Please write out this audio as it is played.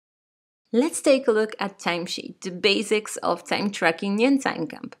Let's take a look at Timesheet, the basics of time tracking in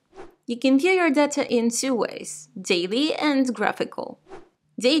TimeCamp. You can view your data in two ways, daily and graphical.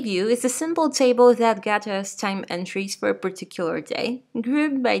 Day view is a simple table that gathers time entries for a particular day,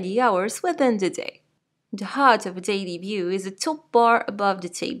 grouped by the hours within the day. The heart of a daily view is a top bar above the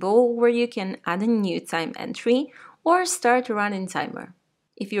table where you can add a new time entry or start a running timer.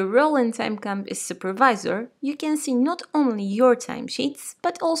 If your role in TimeCamp is supervisor, you can see not only your timesheets,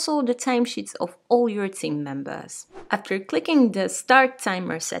 but also the timesheets of all your team members. After clicking the Start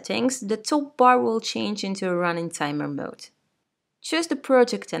Timer settings, the top bar will change into a running timer mode. Choose the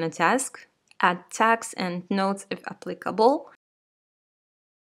project and a task, add tags and notes if applicable,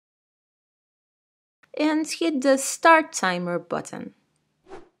 and hit the Start Timer button.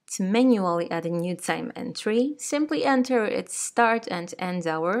 To manually add a new time entry, simply enter its start and end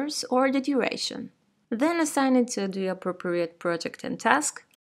hours or the duration. Then assign it to the appropriate project and task.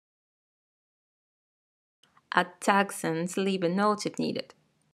 Add tags and leave a note if needed.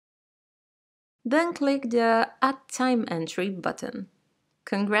 Then click the Add Time Entry button.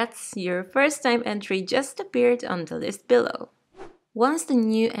 Congrats, your first time entry just appeared on the list below. Once the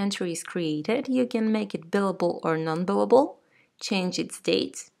new entry is created, you can make it billable or non-billable, change its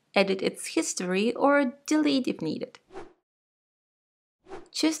date, edit its history, or delete if needed.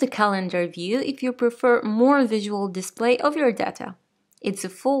 Choose the calendar view if you prefer more visual display of your data. It's a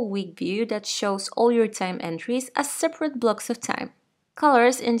full week view that shows all your time entries as separate blocks of time.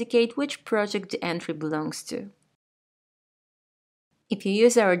 Colors indicate which project the entry belongs to. If you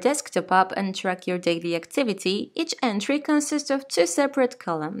use our desktop app and track your daily activity, each entry consists of two separate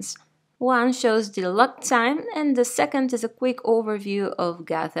columns. One shows the logged time and the second is a quick overview of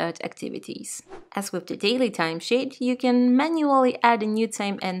gathered activities. As with the daily timesheet, you can manually add a new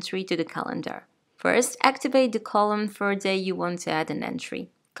time entry to the calendar. First, activate the column for a day you want to add an entry.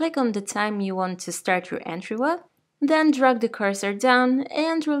 Click on the time you want to start your entry with, then drag the cursor down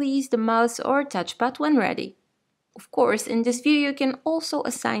and release the mouse or touchpad when ready. Of course, in this view you can also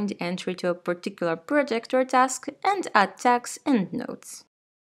assign the entry to a particular project or task and add tags and notes.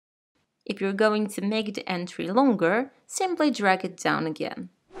 If you're going to make the entry longer, simply drag it down again.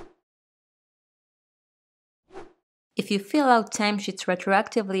 If you fill out timesheets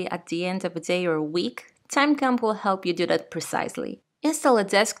retroactively at the end of a day or a week, TimeCamp will help you do that precisely. Install a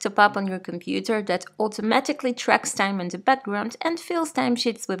desktop app on your computer that automatically tracks time in the background and fills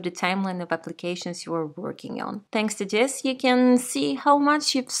timesheets with the timeline of applications you are working on. Thanks to this, you can see how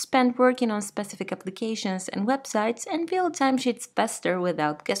much you've spent working on specific applications and websites and fill timesheets faster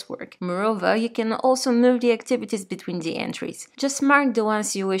without guesswork. Moreover, you can also move the activities between the entries. Just mark the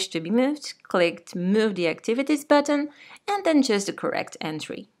ones you wish to be moved, click the Move the Activities button, and then choose the correct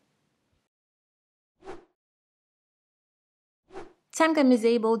entry. TimeCamp is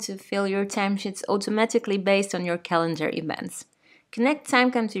able to fill your timesheets automatically based on your calendar events. Connect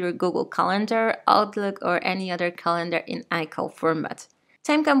TimeCamp to your Google Calendar, Outlook, or any other calendar in iCal format.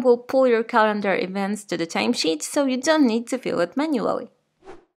 TimeCamp will pull your calendar events to the timesheet, so you don't need to fill it manually.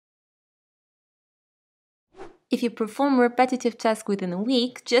 If you perform repetitive tasks within a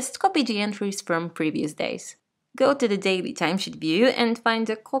week, just copy the entries from previous days. Go to the Daily Timesheet view and find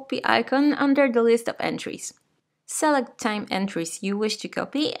the Copy icon under the list of entries. Select time entries you wish to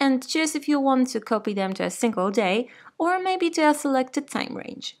copy and choose if you want to copy them to a single day or maybe to a selected time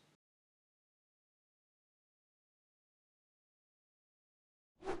range.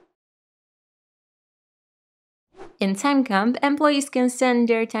 In TimeCamp, employees can send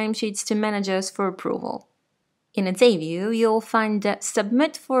their timesheets to managers for approval. In a day view, you'll find the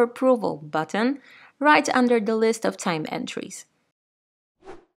Submit for Approval button right under the list of time entries.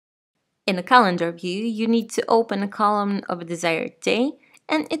 In a calendar view, you need to open a column of a desired day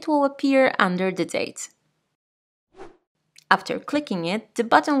and it will appear under the date. After clicking it, the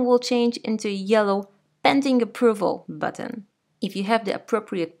button will change into a yellow Pending Approval button. If you have the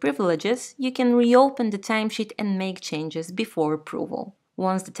appropriate privileges, you can reopen the timesheet and make changes before approval.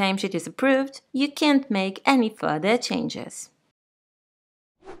 Once the timesheet is approved, you can't make any further changes.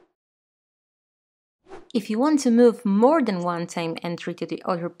 If you want to move more than one time entry to the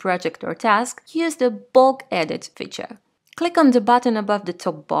other project or task, use the Bulk Edit feature. Click on the button above the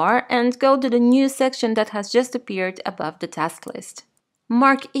top bar and go to the new section that has just appeared above the task list.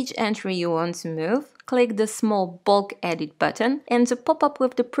 Mark each entry you want to move, click the small Bulk Edit button, and the pop-up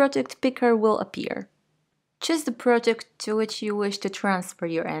with the project picker will appear. Choose the project to which you wish to transfer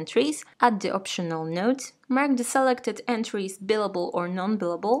your entries, add the optional note, mark the selected entries billable or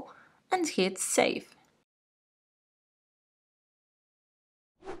non-billable, and hit Save.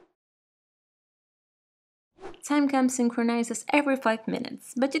 TimeCamp synchronizes every 5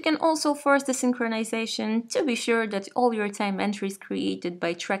 minutes, but you can also force the synchronization to be sure that all your time entries created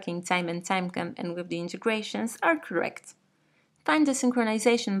by tracking time in TimeCamp and with the integrations are correct. Find the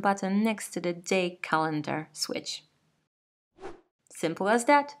synchronization button next to the day calendar switch. Simple as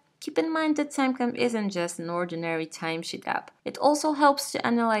that. Keep in mind that TimeCamp isn't just an ordinary timesheet app. It also helps to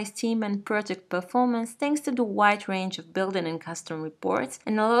analyze team and project performance thanks to the wide range of built-in and custom reports,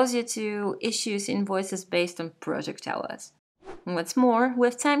 and allows you to issue invoices based on project hours. And what's more,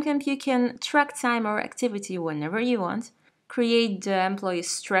 with TimeCamp you can track time or activity whenever you want, create the employee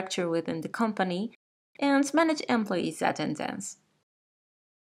structure within the company, and manage employees' attendance.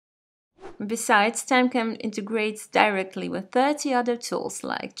 Besides, TimeCamp integrates directly with 30 other tools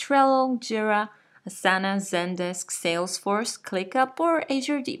like Trello, Jira, Asana, Zendesk, Salesforce, ClickUp, or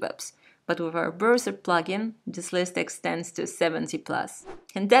Azure DevOps. But with our browser plugin, this list extends to 70 plus.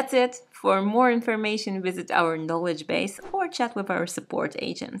 And that's it! For more information, visit our knowledge base or chat with our support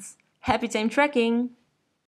agents. Happy time tracking!